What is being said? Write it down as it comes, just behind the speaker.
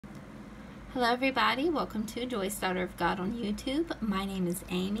Hello everybody, welcome to Joyce Daughter of God on YouTube. My name is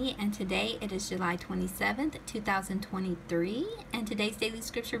Amy and today it is July 27th, 2023, and today's daily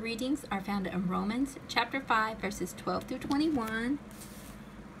scripture readings are found in Romans chapter 5 verses 12 through 21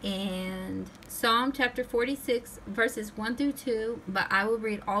 and Psalm chapter 46 verses 1 through 2, but I will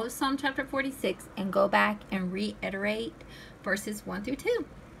read all of Psalm chapter 46 and go back and reiterate verses 1 through 2.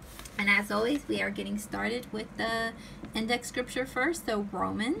 And as always, we are getting started with the index scripture first, so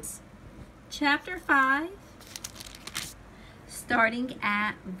Romans chapter 5, starting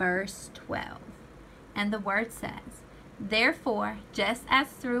at verse 12. And the word says, "Therefore, just as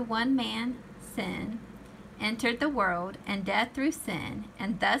through one man sin entered the world, and death through sin,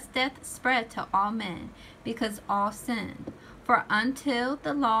 and thus death spread to all men, because all sinned. For until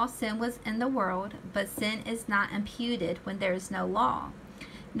the law, sin was in the world, but sin is not imputed when there is no law.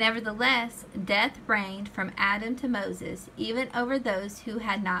 Nevertheless, death reigned from Adam to Moses, even over those who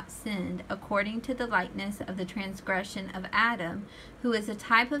had not sinned, according to the likeness of the transgression of Adam, who is a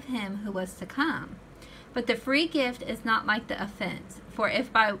type of him who was to come. But the free gift is not like the offense. For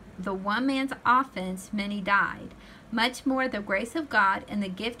if by the one man's offense many died, much more the grace of God and the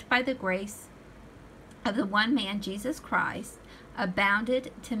gift by the grace of the one man, Jesus Christ,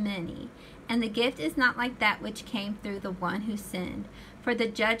 abounded to many. And the gift is not like that which came through the one who sinned. For the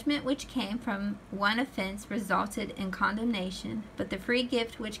judgment which came from one offense resulted in condemnation, but the free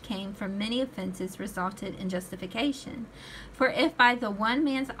gift which came from many offenses resulted in justification. For if by the one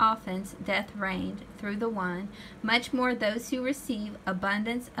man's offense death reigned through the one, much more those who receive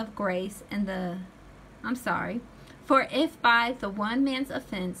abundance of grace and For if by the one man's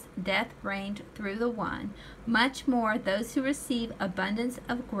offense death reigned through the one, much more those who receive abundance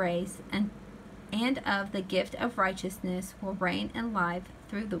of grace and of the gift of righteousness will reign in life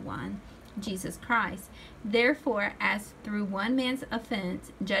through the one, Jesus Christ. Therefore, as through one man's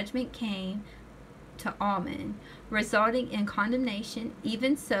offense judgment came to all men, resulting in condemnation,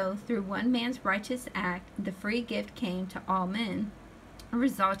 even so through one man's righteous act the free gift came to all men,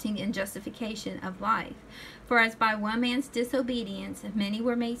 resulting in justification of life. For as by one man's disobedience many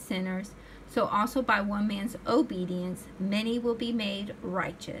were made sinners, so also by one man's obedience many will be made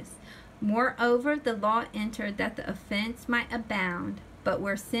righteous. Moreover, the law entered that the offense might abound, but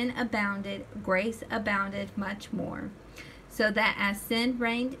where sin abounded, grace abounded much more. So that as sin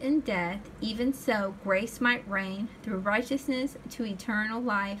reigned in death, even so grace might reign through righteousness to eternal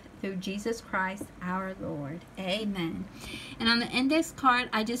life through Jesus Christ our Lord." Amen. And on the index card,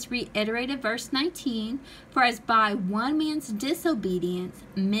 I just reiterated verse 19. For as by one man's disobedience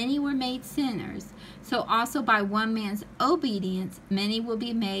many were made sinners, so also by one man's obedience many will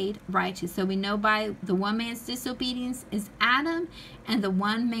be made righteous. So we know by the one man's disobedience is Adam, and the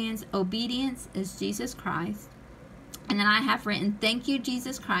one man's obedience is Jesus Christ. And then I have written, "Thank you,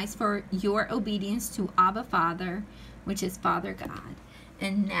 Jesus Christ, for your obedience to Abba Father, which is Father God."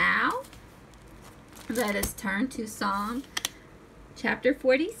 And now, let us turn to Psalm chapter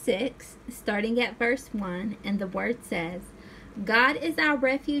 46, starting at verse 1. And the word says, "God is our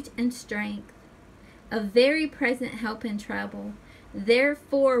refuge and strength, a very present help in trouble.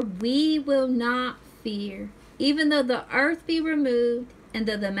 Therefore we will not fear, even though the earth be removed, and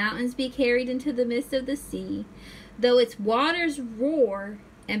though the mountains be carried into the midst of the sea, though its waters roar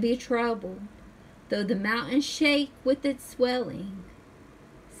and be troubled, though the mountains shake with its swelling."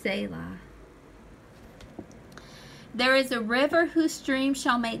 Selah. There is a river whose stream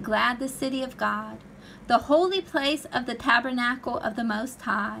shall make glad the city of God, the holy place of the tabernacle of the Most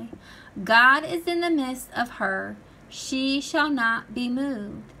High. God is in the midst of her. She shall not be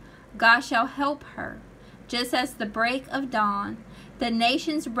moved. God shall help her, just as the break of dawn. The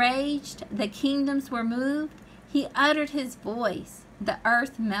nations raged, the kingdoms were moved. He uttered his voice, the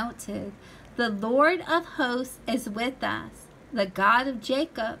earth melted. The Lord of hosts is with us. The God of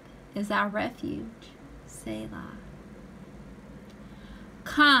Jacob is our refuge. Selah.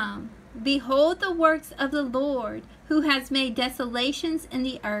 Come, behold the works of the Lord, who has made desolations in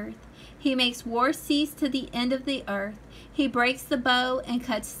the earth. He makes war cease to the end of the earth. He breaks the bow and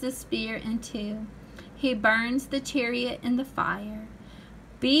cuts the spear in two. He burns the chariot in the fire.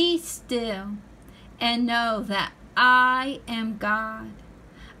 Be still and know that I am God.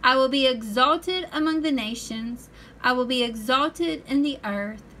 I will be exalted among the nations. I will be exalted in the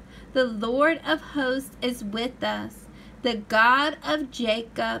earth. The Lord of hosts is with us. The God of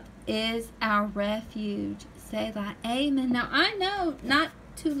Jacob is our refuge. Selah. Amen. Now I know not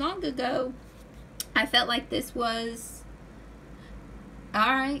too long ago I felt like this was,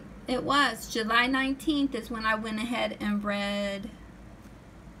 alright, it was July 19th is when I went ahead and read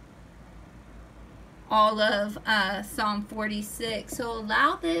all of Psalm 46. So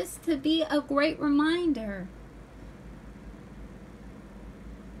allow this to be a great reminder.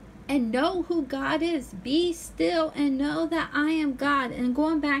 And know who God is. Be still and know that I am God. And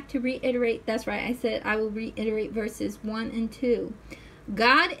going back to reiterate, that's right, I said I will reiterate verses 1 and 2.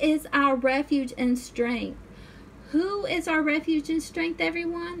 God is our refuge and strength. Who is our refuge and strength,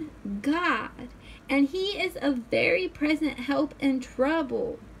 everyone? God. And He is a very present help in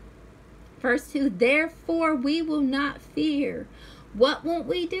trouble. Verse 2, therefore we will not fear. What won't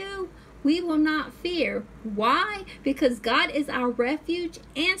we do? We will not fear. Why? Because God is our refuge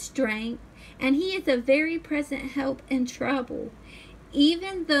and strength, and He is a very present help in trouble.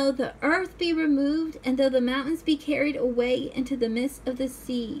 Even though the earth be removed, and though the mountains be carried away into the midst of the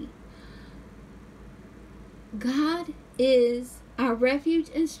sea. God is our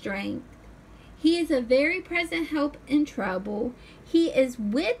refuge and strength. He is a very present help in trouble. He is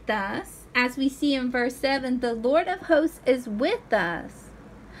with us, as we see in verse 7. The Lord of hosts is with us.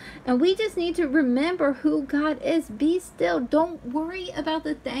 And we just need to remember who God is. Be still. Don't worry about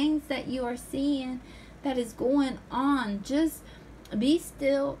the things that you are seeing that is going on. Just be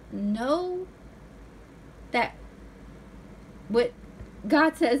still. Know that what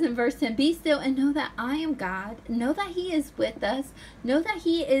God says in verse 10, be still and know that I am God. Know that He is with us. Know that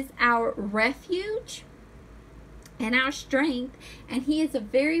He is our refuge and our strength. And He is a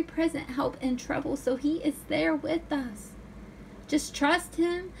very present help in trouble. So He is there with us. Just trust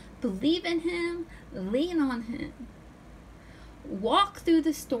Him. Believe in Him. Lean on Him. Walk through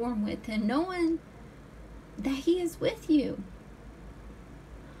the storm with Him, knowing that He is with you.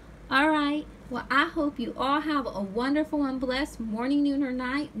 All right. Well, I hope you all have a wonderful and blessed morning, noon, or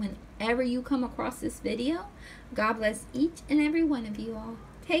night whenever you come across this video. God bless each and every one of you all.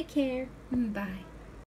 Take care. Bye.